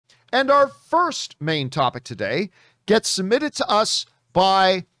And our first main topic today gets submitted to us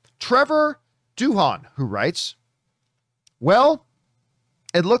by Trevor Duhon, who writes, well,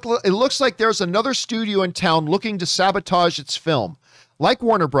 it looks like there's another studio in town looking to sabotage its film. Like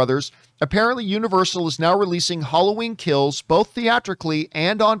Warner Brothers, apparently Universal is now releasing Halloween Kills both theatrically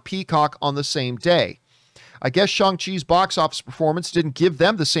and on Peacock on the same day. I guess Shang-Chi's box office performance didn't give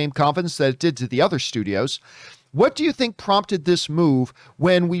them the same confidence that it did to the other studios. What do you think prompted this move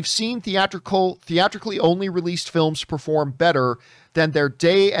when we've seen theatrically only released films perform better than their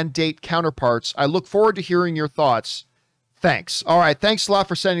day and date counterparts? I look forward to hearing your thoughts. Thanks. All right. Thanks a lot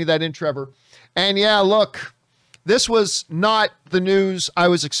for sending that in, Trevor. And yeah, look, this was not the news I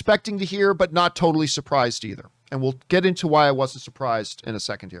was expecting to hear, but not totally surprised either. And we'll get into why I wasn't surprised in a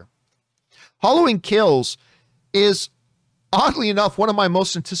second here. Halloween Kills is, oddly enough, one of my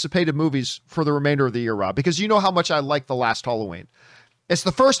most anticipated movies for the remainder of the year, Rob, because you know how much I like the last Halloween. It's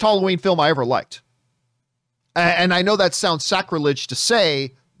the first Halloween film I ever liked. And I know that sounds sacrilege to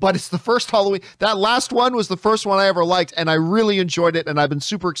say, but it's the first Halloween. That last one was the first one I ever liked, and I really enjoyed it, and I've been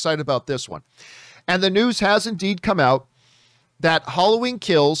super excited about this one. And the news has indeed come out that Halloween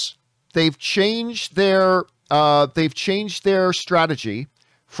Kills, they've changed their strategy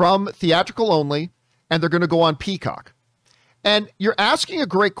from theatrical only, and they're going to go on Peacock. And you're asking a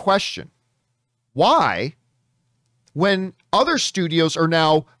great question. Why, when other studios are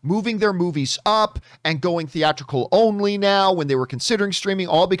now moving their movies up and going theatrical only now, when they were considering streaming,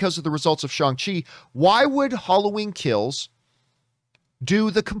 all because of the results of Shang-Chi, why would Halloween Kills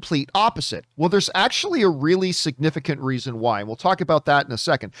do the complete opposite? Well, there's actually a really significant reason why, and we'll talk about that in a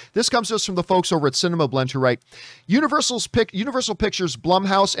second. This comes to us from the folks over at Cinema Blend who write, Universal Pictures,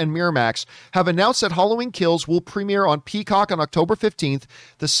 Blumhouse, and Miramax have announced that Halloween Kills will premiere on Peacock on October 15th,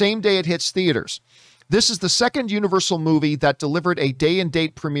 the same day it hits theaters. This is the second Universal movie that delivered a day and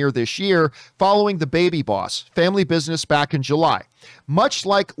date premiere this year, following The Baby Boss, Family Business, back in July. Much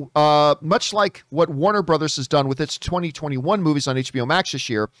like what Warner Brothers has done with its 2021 movies on HBO Max this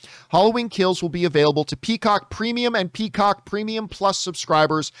year, Halloween Kills will be available to Peacock Premium and Peacock Premium Plus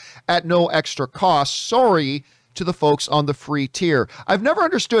subscribers at no extra cost. Sorry to the folks on the free tier. I've never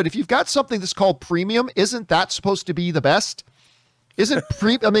understood, if you've got something that's called premium, isn't that supposed to be the best? Isn't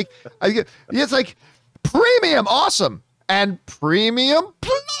it's like premium, awesome, and premium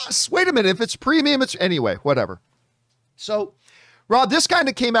plus. Wait a minute, if it's premium, it's anyway, whatever. So, Rob, this kind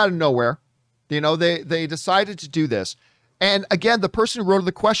of came out of nowhere. You know, they decided to do this. And again, the person who wrote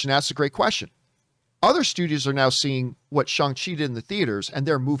the question asked a great question. Other studios are now seeing what Shang-Chi did in the theaters, and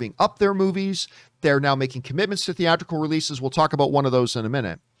they're moving up their movies. They're now making commitments to theatrical releases. We'll talk about one of those in a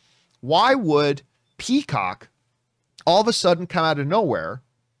minute. Why would Peacock all of a sudden come out of nowhere?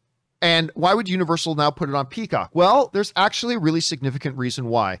 And why would Universal now put it on Peacock? Well, there's actually a really significant reason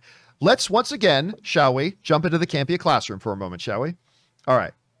why. Let's once again, shall we, jump into the Campea classroom for a moment, shall we? All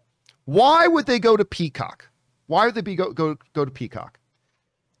right. Why would they go to Peacock? Why would they go to Peacock?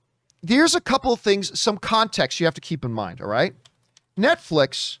 There's a couple of things, some context you have to keep in mind, all right?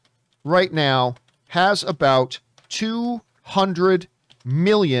 Netflix right now has about 200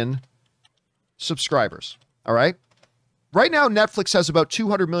 million subscribers, all right? Right now, Netflix has about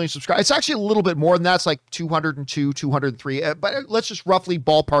 200 million subscribers. It's actually a little bit more than that. It's like 202, 203. But let's just roughly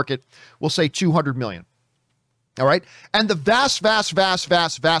ballpark it. We'll say 200 million. All right? And the vast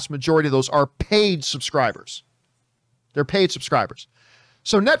majority of those are paid subscribers. They're paid subscribers.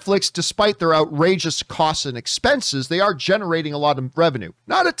 So Netflix, despite their outrageous costs and expenses, they are generating a lot of revenue.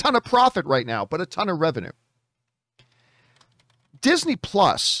 Not a ton of profit right now, but a ton of revenue. Disney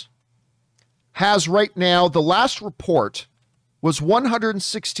Plus has right now, the last report was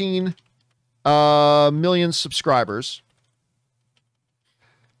 116 million subscribers.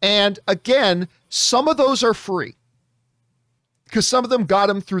 And again, some of those are free because some of them got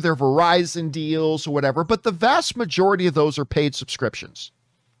them through their Verizon deals or whatever, but the vast majority of those are paid subscriptions.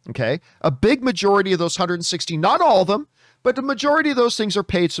 Okay. A big majority of those 116, not all of them, but the majority of those things are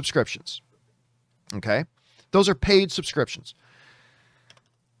paid subscriptions. Okay. Those are paid subscriptions.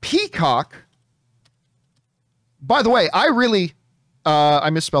 Peacock, by the way, I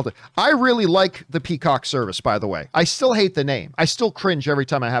misspelled it. I really like the Peacock service, by the way. I still hate the name. I still cringe every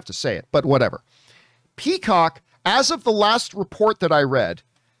time I have to say it, but whatever. Peacock, as of the last report that I read,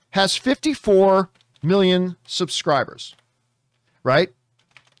 has 54 million subscribers, right?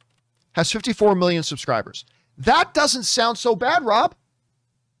 Has 54 million subscribers. That doesn't sound so bad, Rob,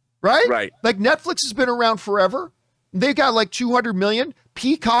 right? Right. Like Netflix has been around forever. They got like 200 million.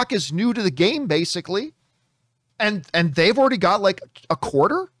 Peacock is new to the game, basically. And they've already got like a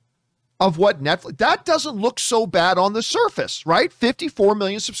quarter of what Netflix, that doesn't look so bad on the surface, right? 54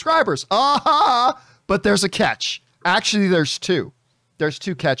 million subscribers. Aha! But there's a catch. Actually, there's two. There's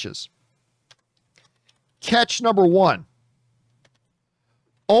two catches. Catch number one.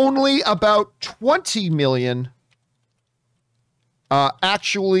 Only about 20 million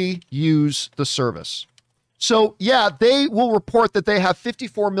actually use the service. So, yeah, they will report that they have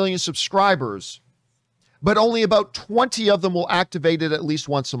 54 million subscribers, but only about 20 of them will activate it at least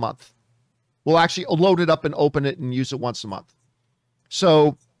once a month. We'll actually load it up and open it and use it once a month.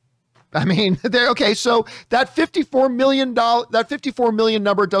 So, I mean, they're okay. So that $54 million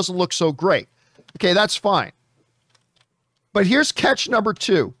number doesn't look so great. Okay, that's fine. But here's catch number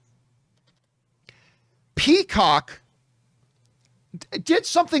two. Peacock did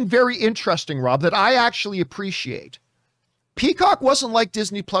something very interesting, Rob, that I actually appreciate. Peacock wasn't like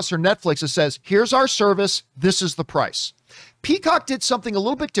Disney Plus or Netflix that says, here's our service, this is the price. Peacock did something a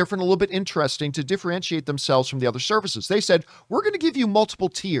little bit different, a little bit interesting to differentiate themselves from the other services. They said, we're going to give you multiple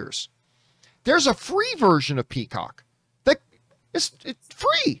tiers. There's a free version of Peacock that it's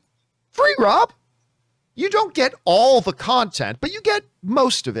free. Free, Rob. You don't get all the content, but you get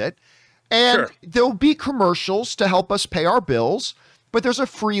most of it. And there'll be commercials to help us pay our bills, but there's a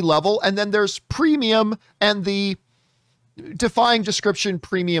free level, and then there's premium and the defying description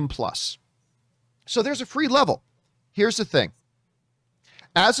premium plus. So there's a free level. Here's the thing.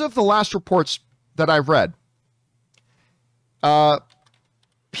 As of the last reports that I've read,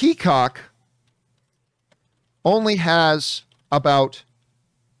 Peacock only has about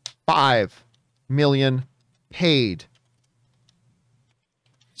 5 million paid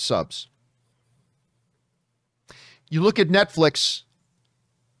subs. You look at Netflix,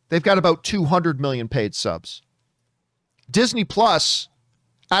 they've got about 200 million paid subs. Disney Plus,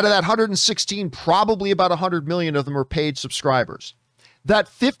 out of that 116, probably about 100 million of them are paid subscribers. That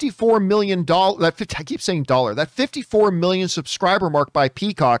 $54 million, I keep saying dollar, that 54 million subscriber mark by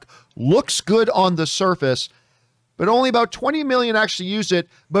Peacock looks good on the surface, but only about 20 million actually use it.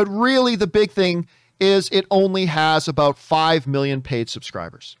 But really the big thing is it only has about 5 million paid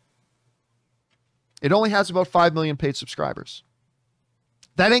subscribers. It only has about 5 million paid subscribers.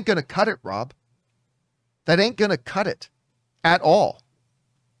 That ain't going to cut it, Rob. That ain't going to cut it at all.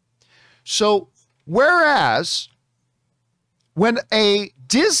 So, whereas when a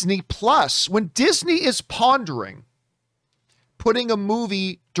Disney Plus, when Disney is pondering putting a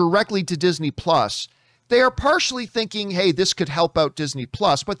movie directly to Disney Plus, they are partially thinking, hey, this could help out Disney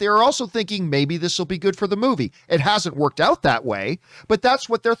Plus, but they are also thinking maybe this will be good for the movie. It hasn't worked out that way, but that's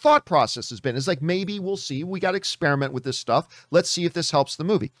what their thought process has been. It's like, maybe we'll see. We got to experiment with this stuff. Let's see if this helps the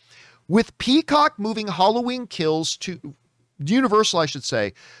movie. With Peacock moving Halloween Kills to Universal, I should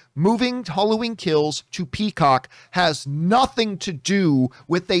say, moving Halloween Kills to Peacock has nothing to do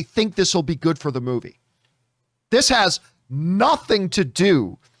with they think this will be good for the movie. This has nothing to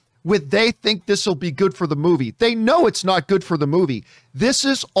do with they think this will be good for the movie. They know it's not good for the movie. This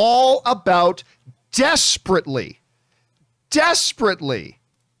is all about desperately. This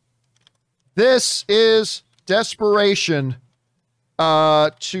is desperation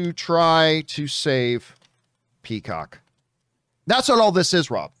to try to save Peacock. That's what all this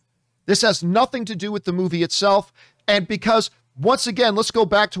is, Rob. This has nothing to do with the movie itself. And because, once again, let's go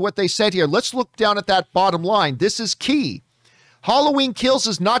back to what they said here. Let's look down at that bottom line. This is key. Halloween Kills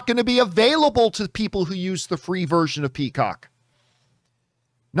is not going to be available to people who use the free version of Peacock.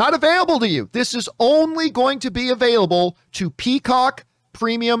 Not available to you. This is only going to be available to Peacock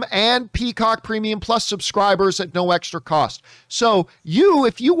Premium and Peacock Premium Plus subscribers at no extra cost. So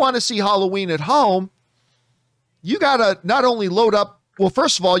if you want to see Halloween at home, you got to not only load up, well,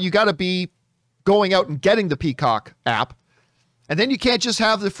 first of all, you got to be going out and getting the Peacock app. And then you can't just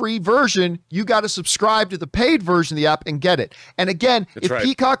have the free version. You got to subscribe to the paid version of the app and get it. And again, if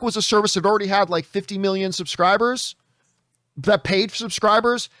Peacock was a service that already had like 50 million subscribers, that paid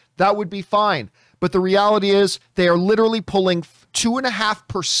subscribers, that would be fine. But the reality is they are literally pulling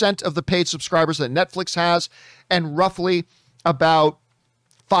 2.5% of the paid subscribers that Netflix has and roughly about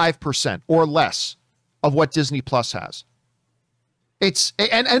 5% or less of what Disney Plus has. It's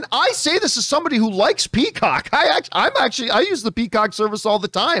and I say this as somebody who likes Peacock. I use the Peacock service all the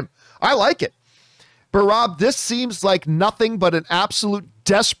time. I like it. But Rob, this seems like nothing but an absolute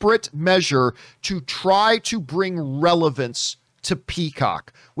desperate measure to try to bring relevance to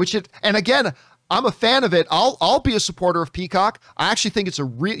Peacock, and again, I'm a fan of it. I'll be a supporter of Peacock. I actually think it's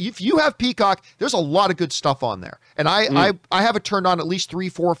if you have Peacock, there's a lot of good stuff on there. And I have it turned on at least 3,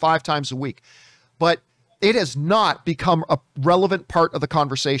 4, 5 times a week. But it has not become a relevant part of the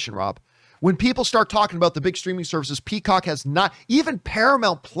conversation, Rob. When people start talking about the big streaming services, Peacock has not, even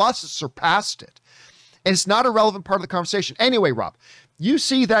Paramount Plus has surpassed it. And it's not a relevant part of the conversation. Anyway, Rob, you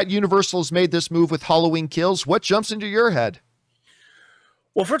see that Universal has made this move with Halloween Kills. What jumps into your head?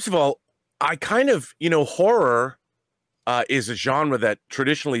 Well, first of all, I kind of, horror is a genre that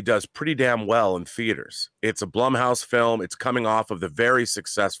traditionally does pretty damn well in theaters. It's a Blumhouse film. It's coming off of the very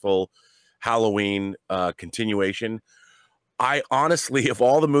successful Halloween continuation. I honestly, of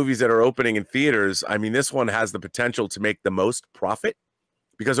all the movies that are opening in theaters, I mean, this one has the potential to make the most profit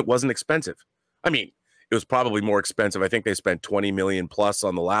because it wasn't expensive. I mean, it was probably more expensive. I think they spent 20 million plus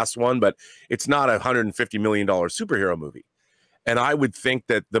on the last one, but it's not a $150 million superhero movie. And I would think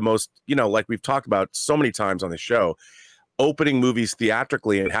that the most, like we've talked about so many times on the show, opening movies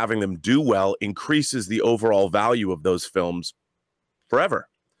theatrically and having them do well increases the overall value of those films forever.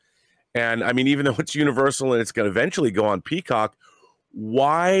 And I mean, even though it's Universal and it's going to eventually go on Peacock,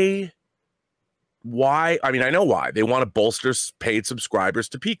 why? I mean, I know why. They want to bolster paid subscribers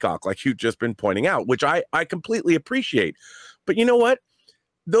to Peacock, like you've just been pointing out, which I completely appreciate. But you know what?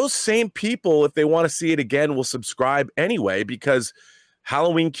 Those same people, if they want to see it again, will subscribe anyway, because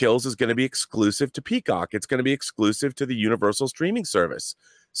Halloween Kills is going to be exclusive to Peacock. It's going to be exclusive to the Universal streaming service.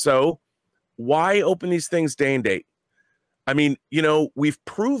 So why open these things day and date? I mean, we've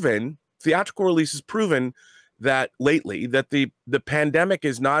proven, theatrical release has proven that lately that the pandemic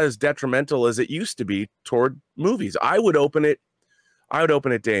is not as detrimental as it used to be toward movies. I would open it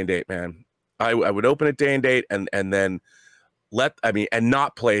day and date, man. I would open it day and date and then and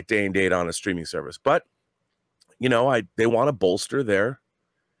not play it day and date on a streaming service. But they want to bolster their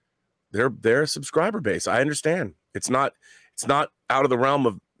subscriber base. I understand. It's not out of the realm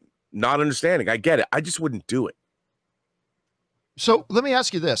of not understanding. I get it. I just wouldn't do it. So let me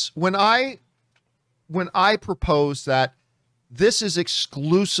ask you this. When I propose that this is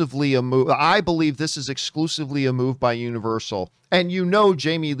exclusively a move, I believe this is exclusively a move by Universal. And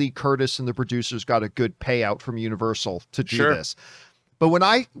Jamie Lee Curtis and the producers got a good payout from Universal to do this. But when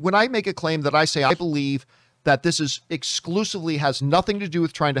I make a claim that I say I believe that this is exclusively has nothing to do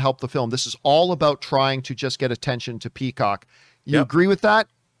with trying to help the film, this is all about trying to just get attention to Peacock. You agree with that?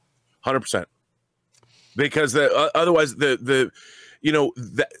 100%. Because otherwise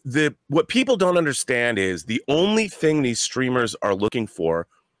what people don't understand is the only thing these streamers are looking for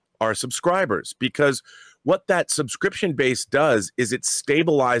are subscribers, because what that subscription base does is it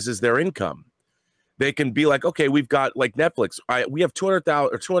stabilizes their income. They can be like, okay, we've got like Netflix. We have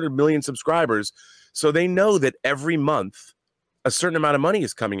 200,000 or 200 million subscribers. So they know that every month a certain amount of money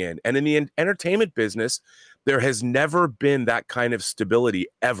is coming in. And in the entertainment business, there has never been that kind of stability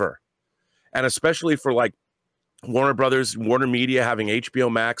ever. And especially for like Warner Brothers, Warner Media having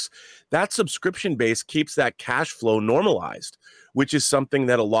HBO Max, that subscription base keeps that cash flow normalized, which is something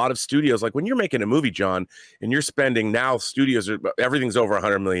that a lot of studios, like when you're making a movie, John, and you're spending now, everything's over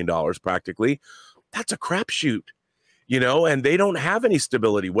 $100 million practically. That's a crapshoot, and they don't have any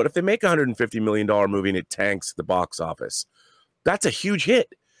stability. What if they make a $150 million movie and it tanks the box office? That's a huge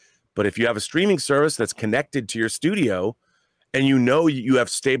hit. But if you have a streaming service that's connected to your studio and you have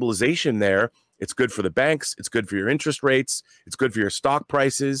stabilization there, it's good for the banks. It's good for your interest rates. It's good for your stock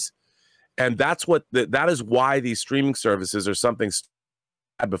prices. And that's that is why these streaming services are something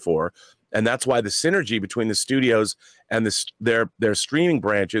had before. And that's why the synergy between the studios and their streaming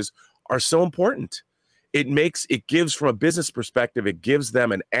branches are so important. It gives, from a business perspective, it gives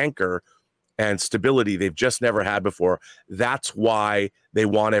them an anchor and stability they've just never had before. That's why they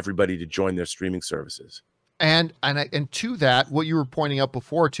want everybody to join their streaming services. And to that, what you were pointing out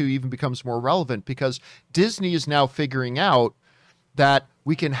before too even becomes more relevant, because Disney is now figuring out that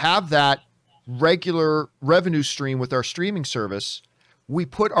we can have that regular revenue stream with our streaming service. We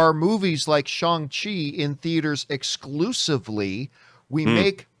put our movies like Shang-Chi in theaters exclusively. We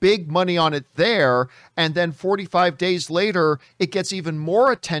make big money on it there, and then 45 days later, it gets even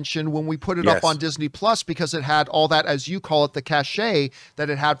more attention when we put it up on Disney Plus, because it had all that, as you call it, the cachet that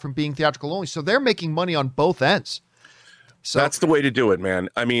it had from being theatrical only. So they're making money on both ends. So that's the way to do it, man.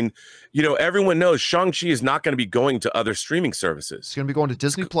 I mean, everyone knows Shang-Chi is not going to be going to other streaming services. It's going to be going to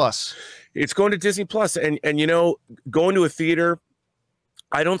Disney Plus. It's going to Disney Plus, and going to a theater,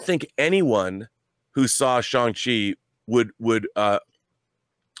 I don't think anyone who saw Shang-Chi would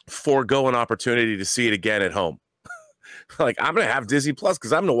forego an opportunity to see it again at home. Like, I'm going to have Disney Plus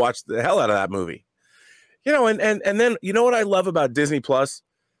because I'm going to watch the hell out of that movie. And then, what I love about Disney Plus?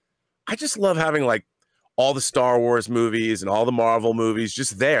 I just love having like all the Star Wars movies and all the Marvel movies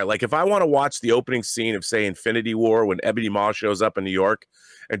just there. Like, if I want to watch the opening scene of, say, Infinity War, when Ebony Maw shows up in New York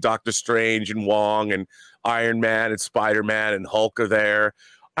and Doctor Strange and Wong and Iron Man and Spider-Man and Hulk are there,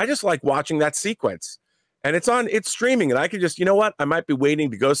 I just like watching that sequence. And it's streaming, and I can just, you know what? I might be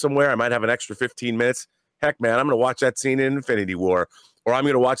waiting to go somewhere. I might have an extra 15 minutes. Heck, man, I'm going to watch that scene in Infinity War, or I'm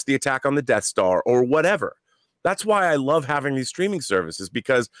going to watch the attack on the Death Star, or whatever. That's why I love having these streaming services,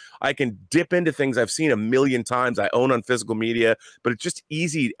 because I can dip into things I've seen a million times. I own on physical media, but it's just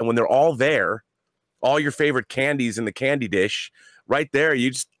easy. And when they're all there, all your favorite candies in the candy dish right there,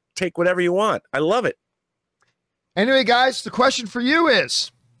 you just take whatever you want. I love it. Anyway, guys, the question for you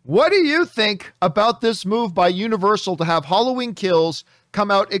is, what do you think about this move by Universal to have Halloween Kills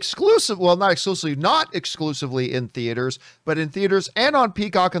come out not exclusively in theaters, but in theaters and on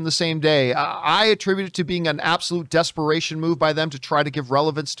Peacock on the same day? I attribute it to being an absolute desperation move by them to try to give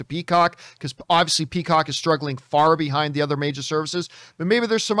relevance to Peacock, because obviously Peacock is struggling far behind the other major services, but maybe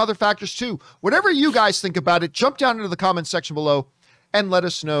there's some other factors too. Whatever you guys think about it, jump down into the comments section below and let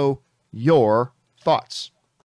us know your thoughts.